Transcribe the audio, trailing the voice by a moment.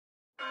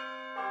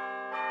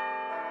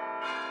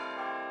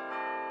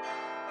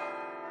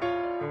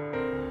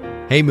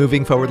Hey,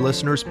 moving forward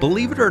listeners,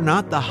 believe it or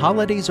not, the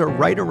holidays are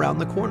right around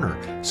the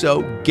corner.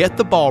 So get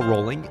the ball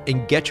rolling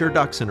and get your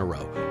ducks in a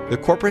row. The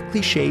Corporate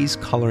Cliches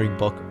coloring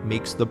book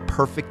makes the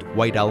perfect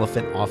white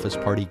elephant office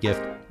party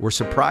gift or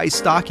surprise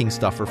stocking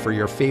stuffer for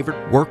your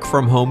favorite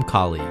work-from-home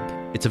colleague.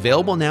 It's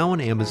available now on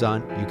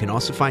Amazon. You can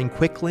also find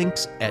quick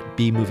links at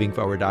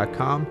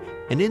bemovingforward.com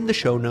and in the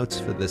show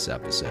notes for this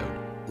episode.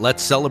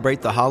 Let's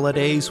celebrate the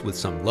holidays with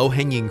some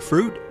low-hanging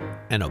fruit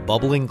and a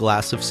bubbling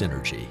glass of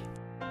synergy.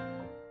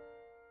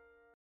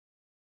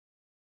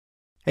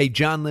 Hey,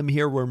 John Lim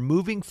here. We're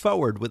moving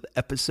forward with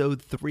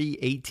episode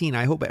 318.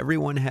 I hope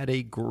everyone had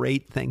a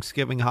great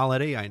Thanksgiving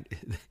holiday.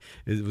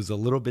 It was a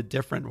little bit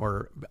different,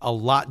 or a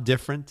lot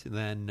different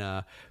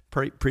than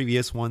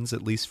previous ones,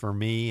 at least for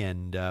me.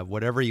 And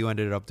whatever you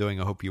ended up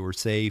doing, I hope you were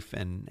safe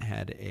and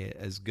had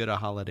as good a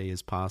holiday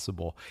as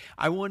possible.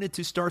 I wanted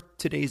to start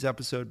today's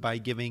episode by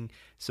giving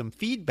some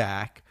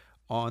feedback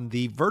on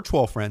the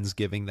virtual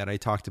Friendsgiving that I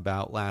talked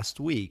about last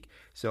week.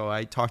 So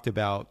I talked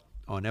about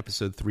on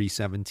episode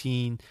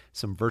 317,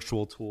 some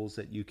virtual tools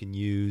that you can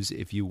use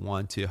if you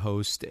want to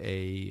host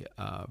a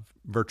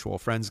virtual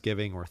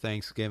Friendsgiving or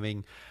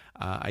Thanksgiving.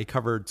 I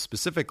covered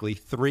specifically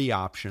three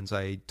options.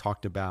 I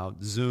talked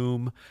about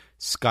Zoom,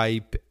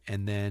 Skype,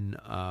 and then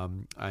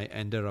I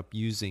ended up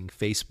using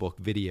Facebook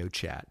video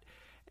chat.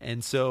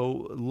 And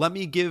so let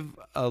me give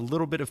a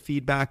little bit of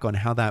feedback on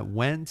how that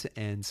went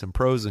and some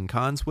pros and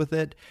cons with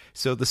it.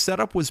 So the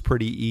setup was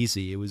pretty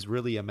easy. It was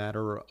really a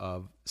matter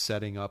of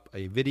setting up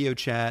a video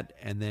chat,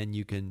 and then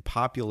you can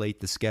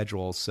populate the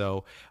schedule.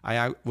 So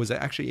I was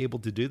actually able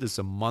to do this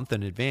a month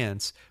in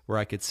advance, where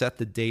I could set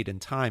the date and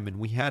time, and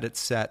we had it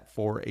set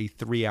for a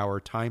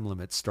 3-hour time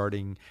limit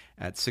starting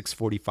at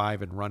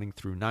 6:45 and running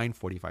through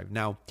 9:45.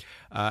 Now,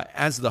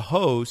 as the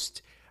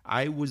host,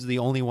 I was the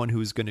only one who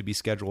was going to be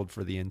scheduled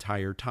for the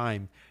entire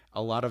time.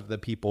 A lot of the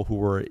people who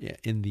were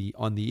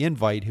on the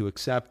invite who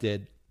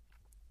accepted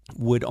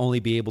would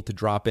only be able to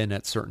drop in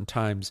at certain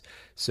times.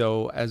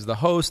 So as the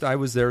host, I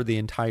was there the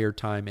entire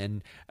time.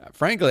 And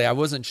frankly, I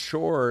wasn't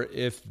sure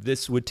if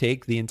this would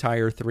take the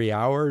entire 3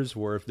 hours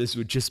or if this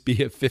would just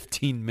be a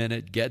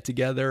 15-minute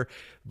get-together.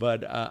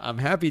 But I'm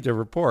happy to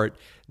report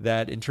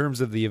that in terms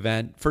of the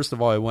event, first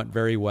of all, it went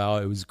very well.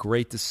 It was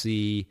great to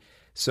see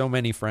so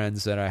many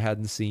friends that I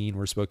hadn't seen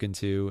or spoken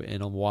to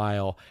in a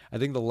while. I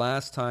think the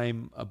last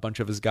time a bunch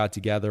of us got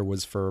together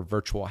was for a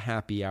virtual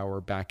happy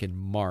hour back in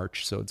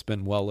March. So it's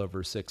been well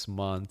over 6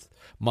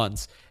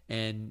 months.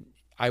 And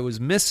I was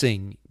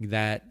missing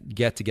that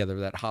get-together,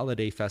 that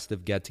holiday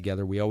festive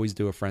get-together. We always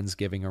do a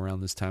Friendsgiving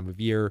around this time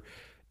of year.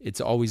 It's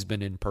always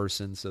been in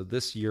person. So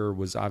this year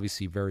was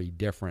obviously very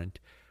different.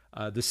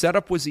 The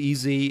setup was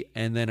easy,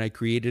 and then I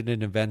created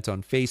an event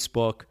on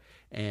Facebook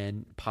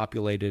and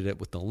populated it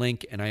with the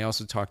link. And I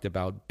also talked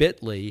about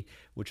Bitly,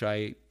 which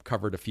I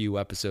covered a few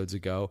episodes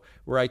ago,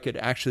 where I could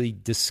actually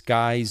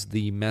disguise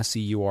the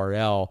messy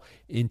URL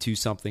into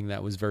something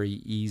that was very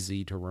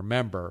easy to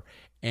remember.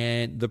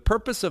 And the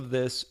purpose of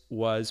this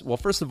was, well,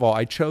 first of all,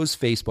 I chose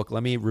Facebook.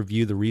 Let me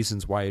review the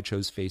reasons why I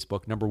chose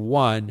Facebook. Number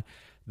one,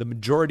 the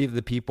majority of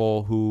the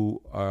people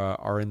who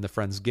are in the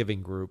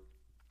Friendsgiving group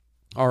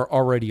are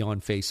already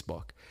on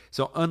Facebook.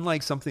 So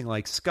unlike something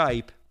like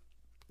Skype,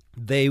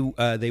 they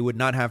would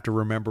not have to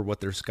remember what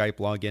their Skype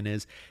login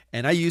is.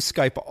 And I use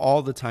Skype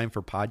all the time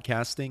for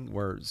podcasting,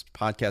 whereas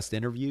podcast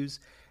interviews.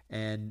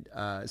 And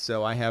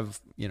so I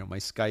have, my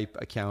Skype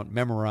account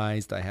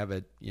memorized. I have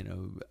it,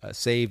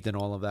 saved and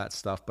all of that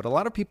stuff. But a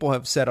lot of people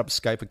have set up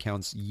Skype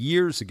accounts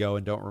years ago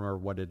and don't remember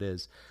what it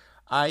is.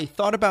 I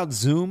thought about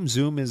Zoom.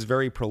 Zoom is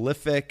very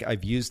prolific.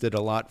 I've used it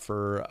a lot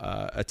for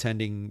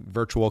attending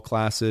virtual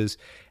classes.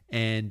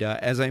 And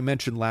as I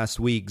mentioned last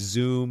week,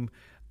 Zoom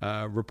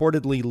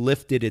reportedly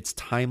lifted its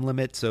time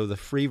limit. So the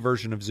free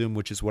version of Zoom,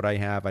 which is what I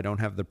have, I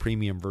don't have the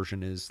premium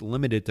version, is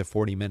limited to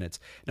 40 minutes.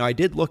 Now, I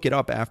did look it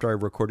up after I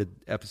recorded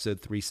episode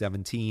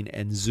 317,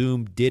 and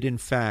Zoom did, in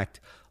fact,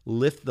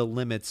 lift the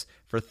limits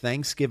for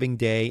Thanksgiving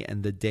Day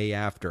and the day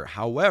after.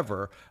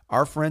 However,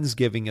 our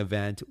Friendsgiving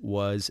event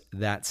was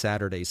that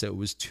Saturday, so it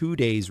was 2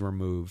 days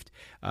removed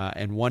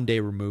and 1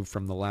 day removed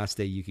from the last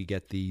day you could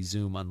get the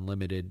Zoom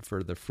Unlimited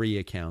for the free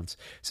accounts.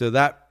 So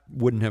that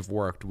wouldn't have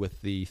worked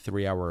with the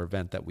 3-hour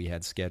event that we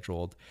had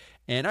scheduled.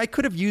 And I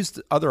could have used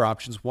other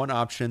options. One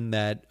option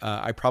that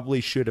I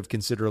probably should have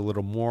considered a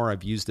little more,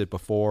 I've used it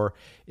before,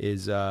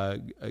 is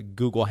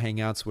Google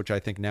Hangouts, which I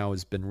think now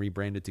has been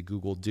rebranded to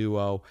Google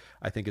Duo.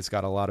 I think it's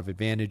got a lot of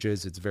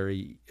advantages.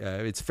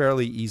 It's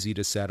fairly easy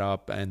to set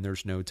up, and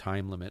there's no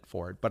time limit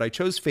for it. But I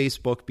chose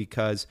Facebook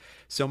because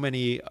so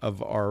many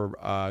of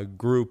our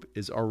group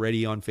is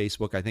already on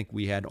Facebook. I think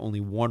we had only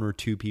 1 or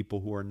 2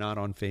 people who are not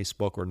on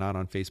Facebook or not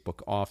on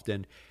Facebook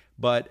often.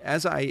 But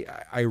as I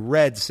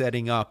read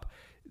setting up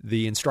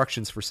the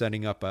instructions for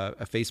setting up a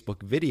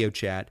Facebook video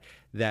chat,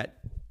 that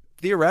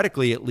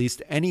theoretically, at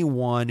least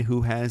anyone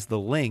who has the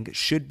link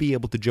should be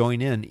able to join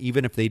in,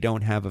 even if they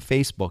don't have a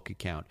Facebook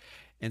account.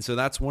 And so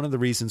that's one of the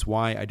reasons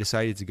why I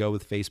decided to go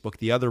with Facebook.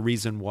 The other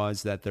reason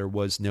was that there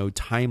was no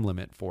time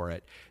limit for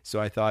it.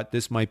 So I thought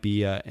this might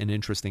be an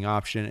interesting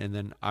option. And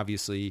then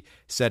obviously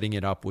setting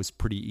it up was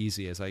pretty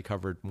easy, as I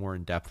covered more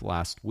in depth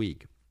last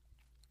week.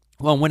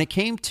 Well, when it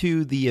came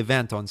to the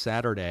event on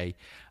Saturday,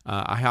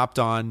 I hopped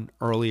on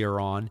earlier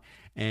on,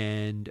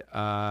 and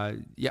I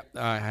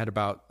had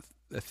about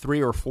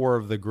 3 or 4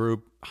 of the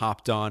group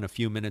hopped on a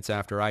few minutes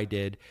after I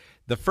did.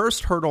 The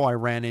first hurdle I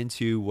ran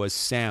into was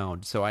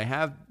sound. So I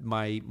have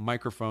my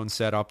microphone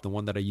set up, the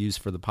one that I use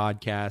for the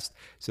podcast,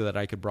 so that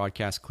I could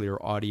broadcast clear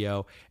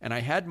audio. And I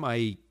had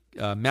my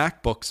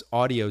MacBook's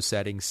audio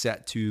settings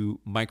set to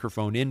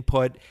microphone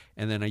input,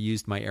 and then I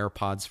used my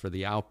AirPods for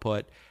the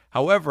output.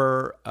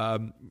 However,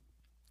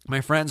 my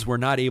friends were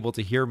not able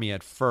to hear me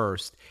at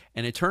first,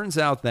 and it turns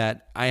out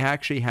that I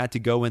actually had to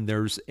go in.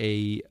 There's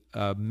a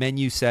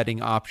menu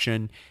setting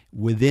option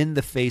within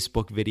the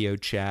Facebook video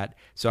chat,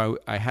 so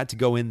I had to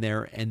go in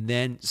there and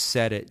then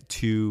set it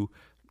to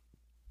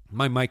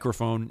my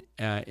microphone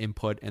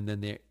input and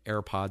then the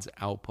AirPods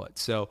output.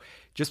 So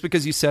just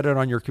because you set it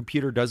on your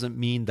computer doesn't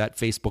mean that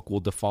Facebook will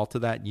default to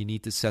that. You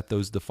need to set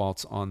those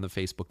defaults on the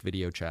Facebook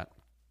video chat.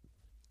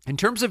 In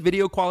terms of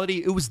video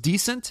quality, it was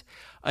decent.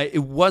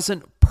 It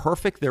wasn't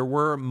perfect. There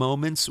were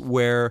moments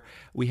where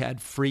we had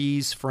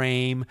freeze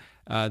frame.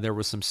 There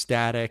was some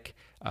static,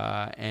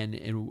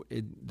 and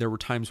there were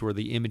times where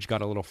the image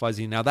got a little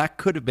fuzzy. Now, that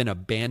could have been a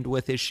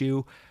bandwidth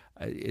issue.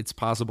 It's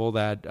possible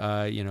that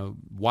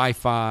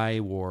Wi-Fi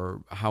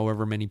or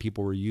however many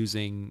people were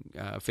using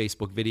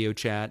Facebook video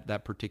chat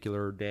that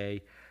particular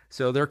day.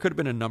 So there could have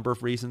been a number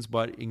of reasons,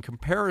 but in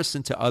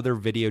comparison to other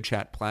video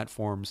chat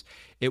platforms,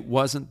 it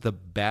wasn't the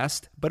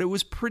best, but it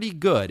was pretty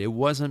good. It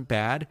wasn't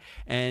bad.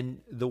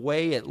 And the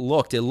way it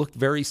looked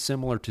very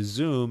similar to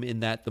Zoom in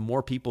that the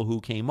more people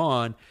who came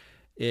on,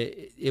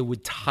 it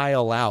would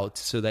tile out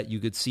so that you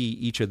could see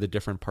each of the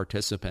different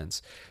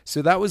participants.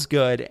 So that was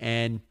good.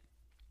 And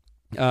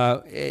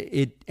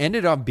it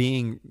ended up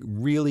being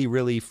really,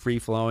 really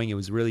free-flowing. It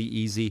was really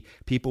easy.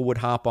 People would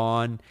hop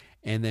on,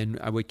 and then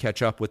I would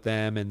catch up with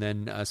them. And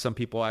then some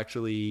people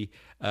actually,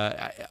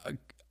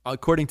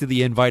 according to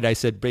the invite, I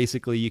said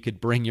basically you could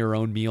bring your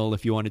own meal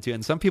if you wanted to.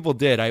 And some people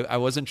did. I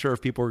wasn't sure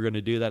if people were going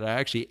to do that. I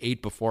actually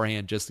ate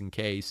beforehand just in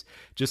case,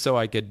 just so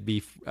I could be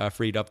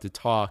freed up to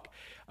talk.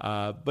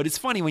 But it's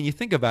funny when you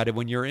think about it,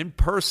 when you're in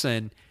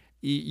person,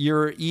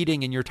 you're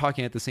eating and you're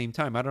talking at the same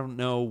time. I don't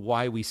know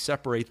why we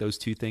separate those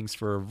two things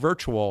for a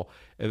virtual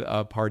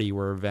party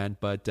or event,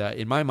 but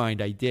in my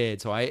mind, I did.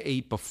 So I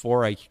ate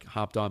before I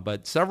hopped on,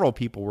 but several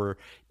people were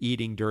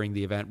eating during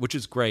the event, which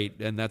is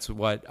great. And that's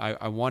what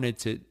I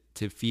wanted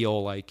to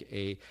feel like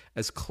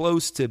as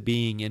close to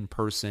being in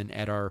person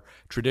at our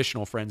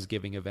traditional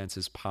Friendsgiving events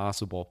as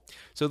possible.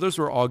 So those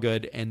were all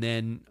good. And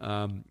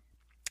then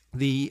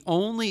the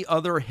only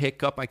other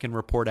hiccup I can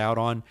report out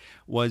on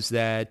was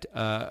that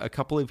a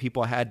couple of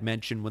people had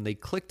mentioned when they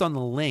clicked on the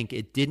link,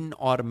 it didn't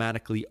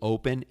automatically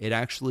open. It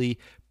actually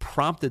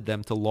prompted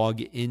them to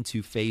log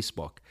into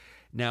Facebook.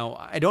 Now,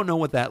 I don't know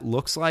what that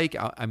looks like.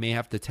 I may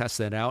have to test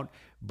that out.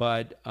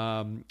 But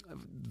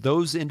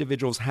those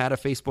individuals had a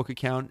Facebook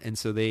account, and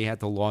so they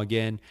had to log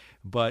in.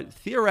 But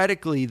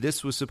theoretically,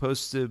 this was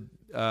supposed to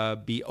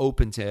be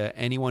open to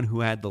anyone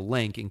who had the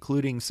link,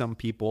 including some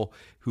people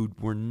who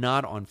were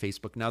not on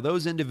Facebook. Now,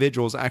 those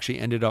individuals actually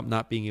ended up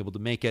not being able to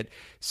make it,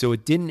 so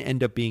it didn't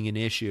end up being an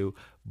issue.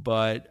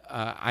 But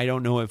I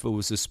don't know if it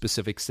was a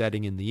specific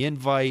setting in the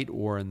invite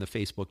or in the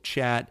Facebook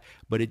chat,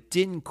 but it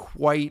didn't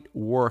quite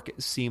work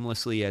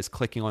seamlessly as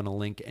clicking on a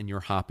link and you're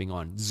hopping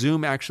on.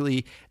 Zoom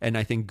actually, and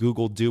I think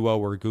Google Duo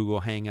or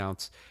Google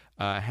Hangouts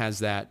has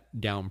that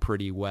down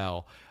pretty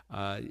well.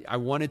 I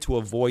wanted to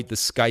avoid the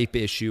Skype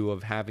issue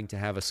of having to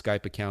have a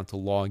Skype account to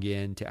log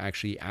in to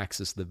actually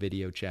access the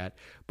video chat,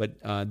 but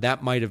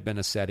that might have been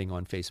a setting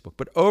on Facebook.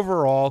 But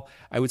overall,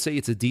 I would say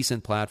it's a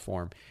decent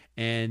platform.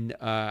 And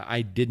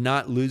I did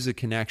not lose a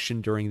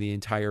connection during the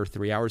entire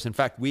 3 hours. In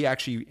fact, we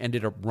actually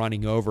ended up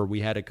running over. We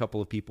had a couple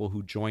of people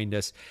who joined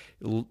us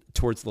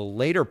towards the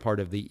later part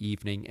of the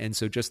evening. And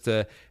so just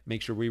to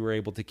make sure we were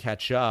able to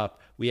catch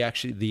up,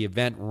 the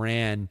event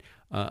ran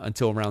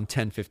until around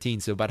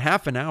 10:15. So about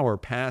half an hour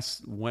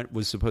past what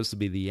was supposed to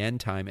be the end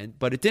time.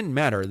 But it didn't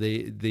matter.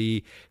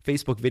 The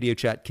Facebook video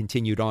chat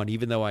continued on,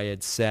 even though I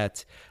had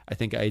set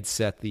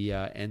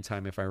the end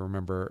time, if I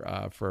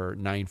remember, for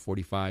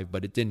 9:45.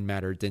 But it didn't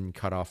matter. It didn't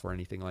cut off or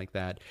anything like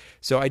that.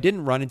 So I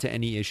didn't run into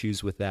any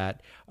issues with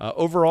that.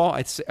 Overall,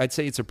 I'd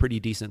say it's a pretty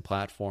decent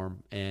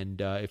platform.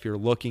 And if you're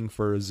looking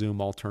for a Zoom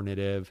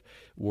alternative,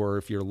 or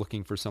if you're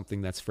looking for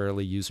something that's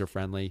fairly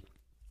user-friendly,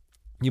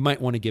 you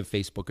might want to give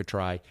Facebook a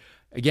try.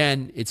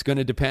 Again, it's going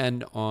to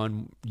depend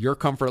on your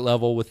comfort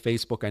level with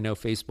Facebook. I know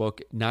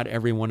Facebook, not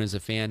everyone is a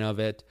fan of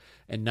it,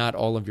 and not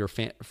all of your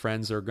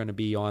friends are going to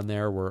be on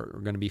there or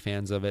are going to be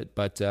fans of it,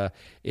 but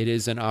it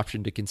is an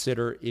option to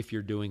consider if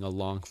you're doing a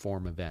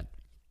long-form event.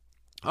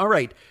 All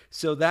right,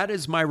 so that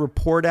is my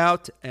report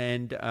out,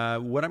 and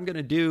what I'm going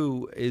to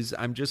do is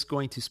I'm just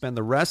going to spend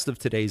the rest of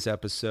today's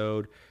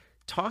episode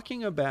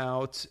talking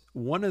about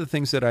one of the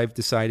things that I've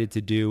decided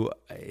to do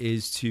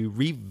is to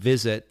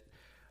revisit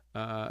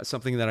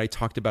something that I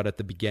talked about at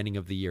the beginning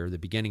of the year, the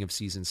beginning of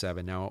season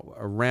 7. Now,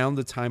 around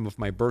the time of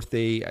my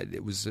birthday,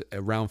 it was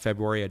around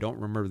February. I don't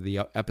remember the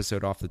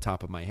episode off the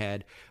top of my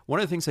head.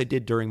 One of the things I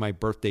did during my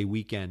birthday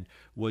weekend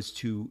was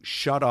to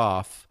shut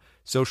off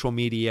social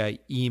media,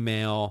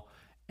 email,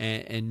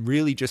 and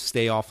really just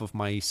stay off of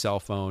my cell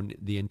phone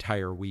the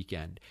entire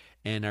weekend.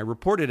 And I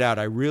reported out,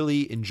 I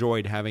really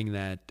enjoyed having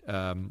that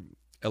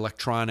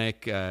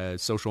electronic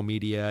social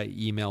media,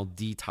 email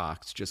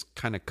detox, just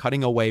kind of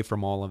cutting away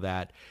from all of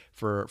that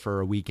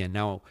for a weekend.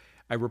 Now,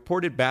 I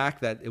reported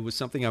back that it was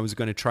something I was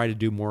going to try to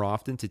do more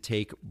often, to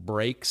take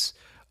breaks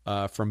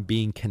from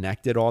being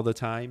connected all the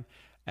time.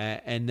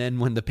 And then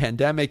when the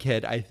pandemic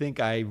hit, I think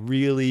I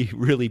really,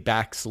 really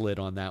backslid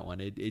on that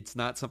one. It's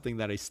not something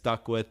that I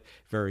stuck with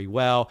very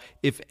well.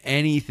 If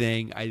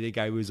anything, I think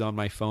I was on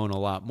my phone a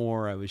lot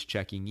more. I was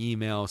checking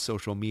email,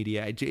 social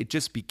media. It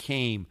just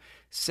became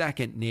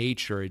second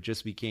nature. It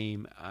just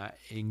became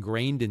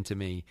ingrained into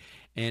me.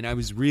 And I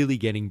was really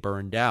getting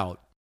burned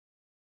out.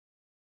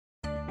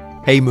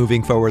 Hey,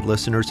 Moving Forward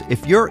listeners,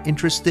 if you're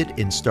interested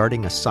in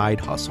starting a side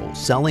hustle,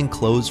 selling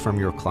clothes from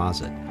your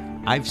closet,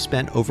 I've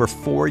spent over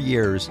 4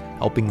 years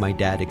helping my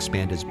dad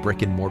expand his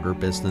brick and mortar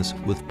business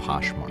with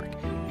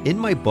Poshmark. In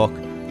my book,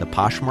 The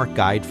Poshmark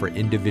Guide for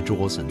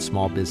Individuals and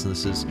Small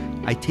Businesses,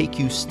 I take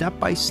you step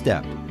by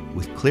step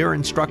with clear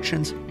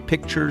instructions,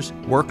 pictures,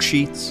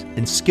 worksheets,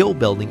 and skill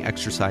building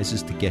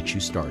exercises to get you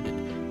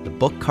started. The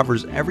book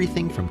covers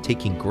everything from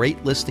taking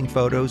great listing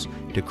photos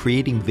to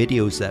creating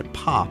videos that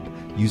pop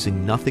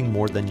using nothing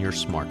more than your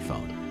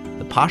smartphone.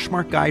 The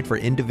Poshmark Guide for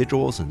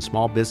Individuals and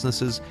Small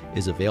Businesses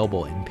is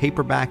available in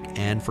paperback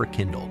and for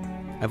Kindle.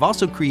 I've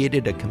also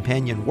created a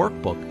companion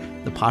workbook,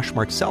 the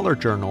Poshmark Seller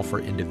Journal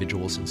for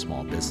Individuals and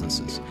Small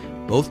Businesses.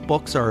 Both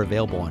books are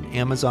available on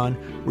Amazon,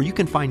 where you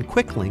can find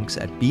quick links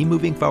at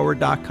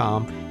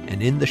bemovingforward.com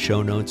and in the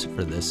show notes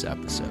for this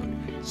episode.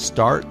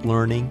 Start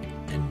learning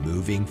and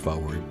moving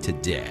forward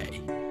today.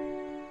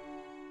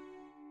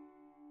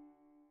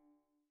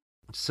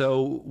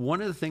 So one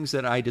of the things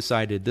that I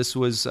decided, this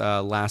was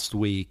last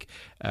week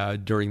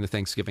during the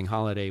Thanksgiving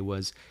holiday,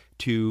 was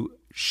to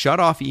shut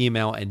off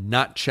email and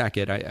not check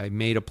it. I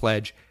made a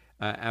pledge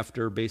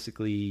after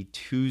basically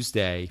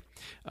Tuesday,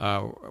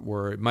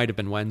 or it might have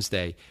been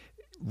Wednesday.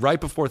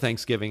 Right before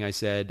Thanksgiving, I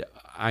said,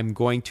 I'm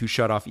going to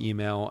shut off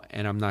email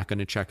and I'm not going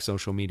to check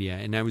social media.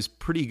 And I was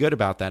pretty good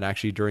about that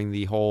actually during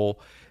the whole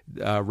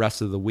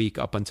rest of the week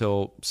up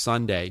until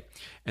Sunday.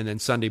 And then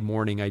Sunday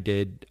morning, I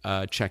did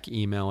check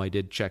email. I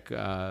did check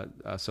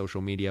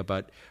social media.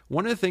 But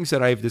one of the things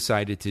that I've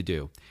decided to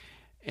do,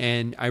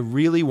 and I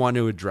really want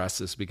to address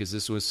this because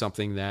this was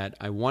something that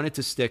I wanted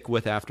to stick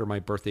with after my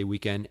birthday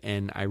weekend,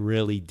 and I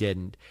really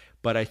didn't.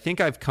 But I think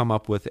I've come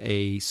up with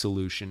a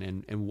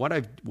solution. And what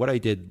I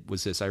did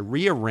was this. I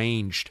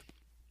rearranged,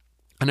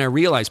 and I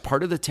realized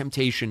part of the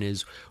temptation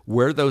is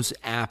where those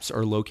apps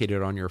are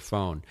located on your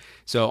phone.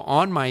 So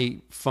on my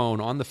phone,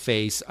 on the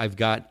face, I've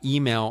got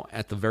email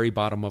at the very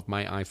bottom of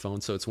my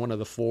iPhone. So it's one of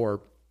the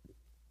 4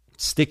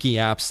 sticky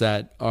apps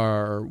that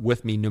are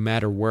with me no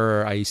matter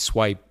where I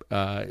swipe.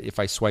 If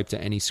I swipe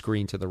to any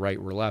screen to the right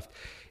or left,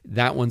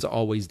 that one's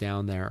always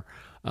down there.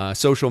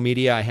 Social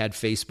media, I had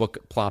Facebook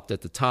plopped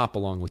at the top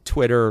along with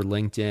Twitter,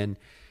 LinkedIn.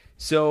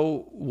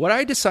 So what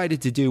I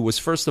decided to do was,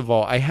 first of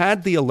all, I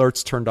had the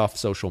alerts turned off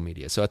social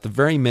media. So at the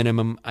very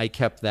minimum, I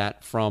kept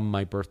that from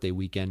my birthday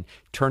weekend,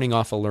 turning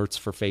off alerts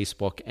for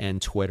Facebook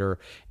and Twitter.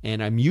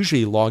 And I'm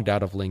usually logged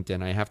out of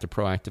LinkedIn. I have to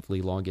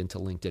proactively log into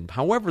LinkedIn.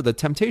 However, the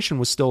temptation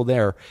was still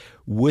there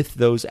with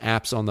those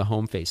apps on the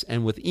home face.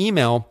 And with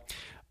email,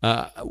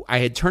 I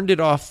had turned it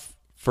off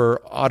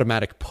for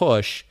automatic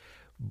push,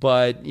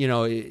 but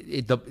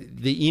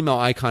the email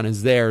icon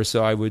is there.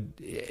 So I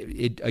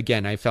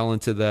fell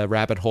into the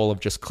rabbit hole of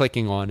just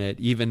clicking on it,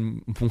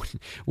 even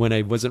when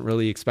I wasn't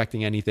really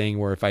expecting anything,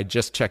 or if I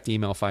just checked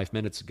email 5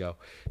 minutes ago.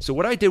 So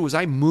what I did was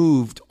I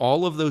moved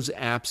all of those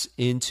apps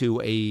into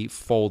a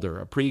folder,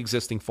 a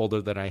pre-existing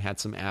folder that I had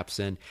some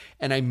apps in,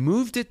 and I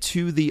moved it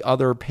to the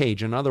other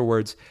page. In other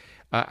words,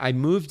 I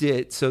moved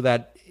it so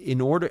that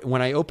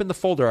when I opened the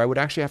folder, I would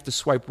actually have to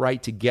swipe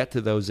right to get to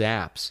those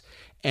apps.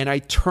 And I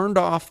turned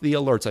off the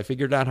alerts. I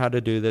figured out how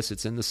to do this.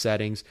 It's in the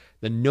settings,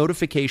 the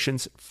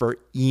notifications for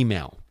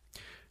email.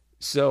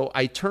 So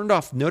I turned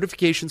off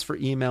notifications for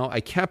email.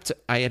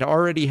 I had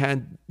already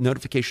had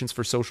notifications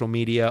for social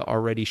media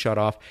already shut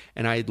off,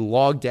 and I had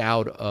logged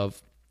out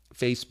of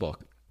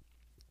Facebook.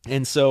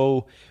 And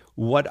so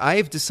what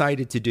I've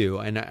decided to do,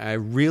 and I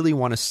really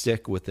want to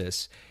stick with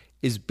this,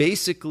 is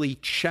basically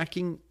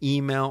checking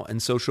email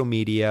and social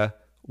media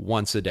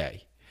once a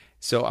day.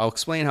 So I'll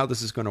explain how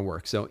this is going to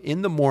work. So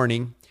in the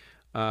morning,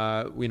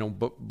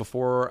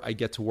 before I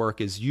get to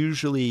work is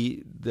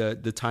usually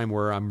the time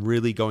where I'm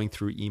really going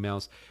through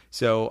emails.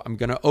 So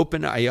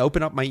I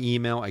open up my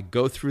email. I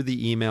go through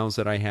the emails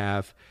that I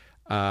have.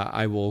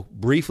 I will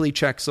briefly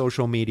check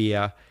social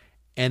media,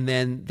 and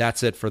then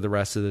that's it for the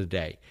rest of the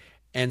day.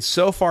 And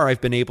so far,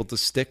 I've been able to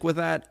stick with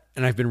that.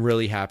 And I've been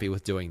really happy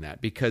with doing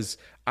that because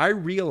I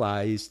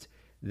realized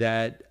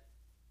that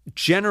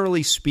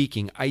generally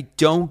speaking, I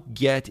don't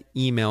get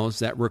emails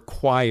that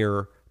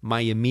require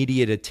my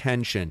immediate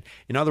attention.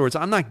 In other words,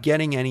 I'm not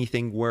getting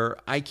anything where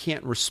I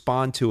can't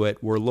respond to it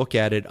or look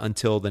at it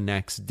until the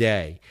next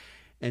day.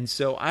 And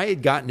so I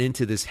had gotten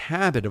into this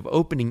habit of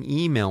opening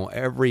email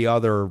every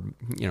other,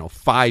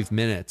 5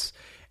 minutes.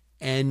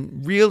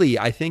 And really,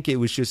 I think it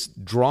was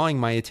just drawing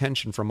my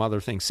attention from other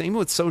things. Same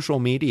with social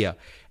media.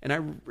 And I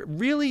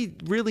really,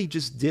 really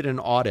just did an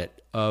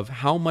audit of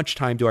how much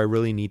time do I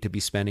really need to be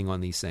spending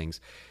on these things.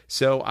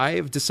 So I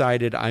have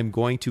decided I'm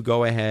going to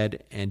go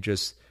ahead and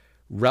just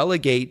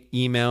relegate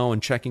email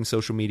and checking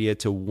social media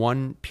to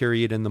one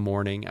period in the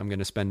morning. I'm going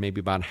to spend maybe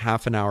about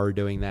half an hour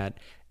doing that,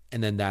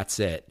 and then that's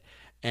it.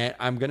 And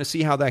I'm going to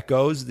see how that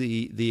goes.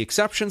 The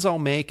exceptions I'll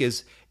make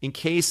is in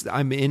case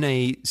I'm in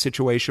a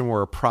situation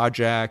where a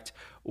project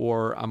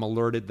or I'm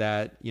alerted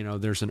that,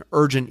 there's an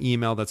urgent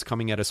email that's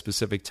coming at a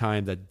specific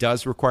time that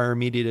does require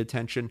immediate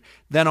attention,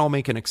 then I'll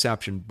make an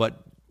exception.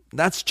 But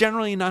that's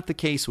generally not the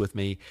case with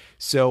me.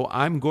 So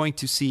I'm going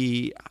to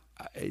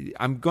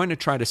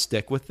try to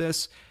stick with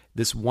this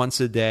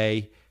once a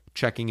day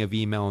checking of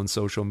email and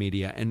social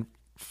media. And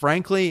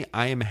frankly,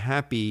 I am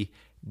happy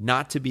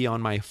not to be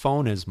on my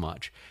phone as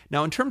much.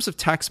 Now, in terms of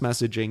text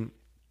messaging,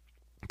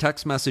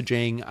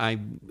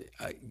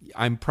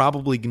 I'm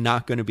probably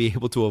not going to be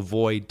able to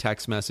avoid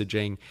text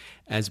messaging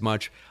as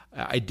much.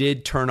 I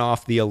did turn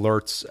off the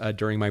alerts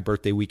during my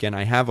birthday weekend.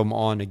 I have them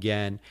on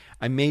again.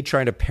 I may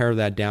try to pare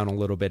that down a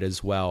little bit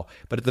as well.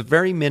 But at the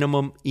very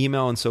minimum,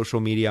 email and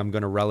social media, I'm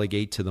going to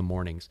relegate to the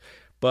mornings.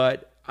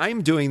 But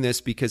I'm doing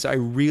this because I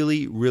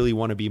really, really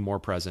want to be more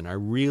present. I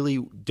really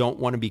don't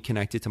want to be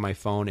connected to my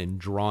phone and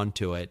drawn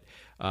to it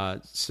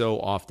so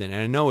often.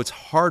 And I know it's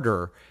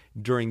harder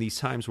during these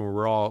times when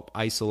we're all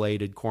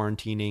isolated,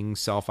 quarantining,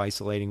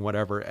 self-isolating,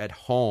 whatever, at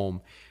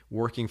home,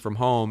 working from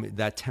home.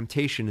 That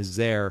temptation is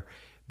there.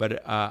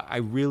 But I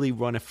really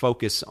want to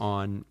focus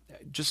on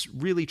just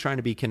really trying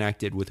to be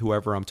connected with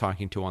whoever I'm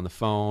talking to on the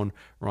phone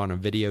or on a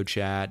video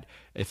chat,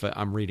 if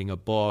I'm reading a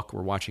book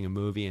or watching a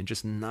movie, and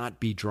just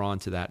not be drawn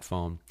to that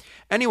phone.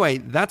 Anyway,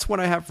 that's what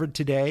I have for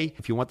today.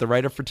 If you want the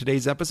write-up for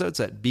today's episodes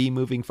at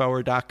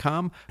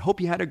bemovingforward.com. Hope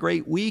you had a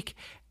great week,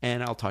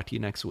 and I'll talk to you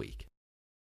next week.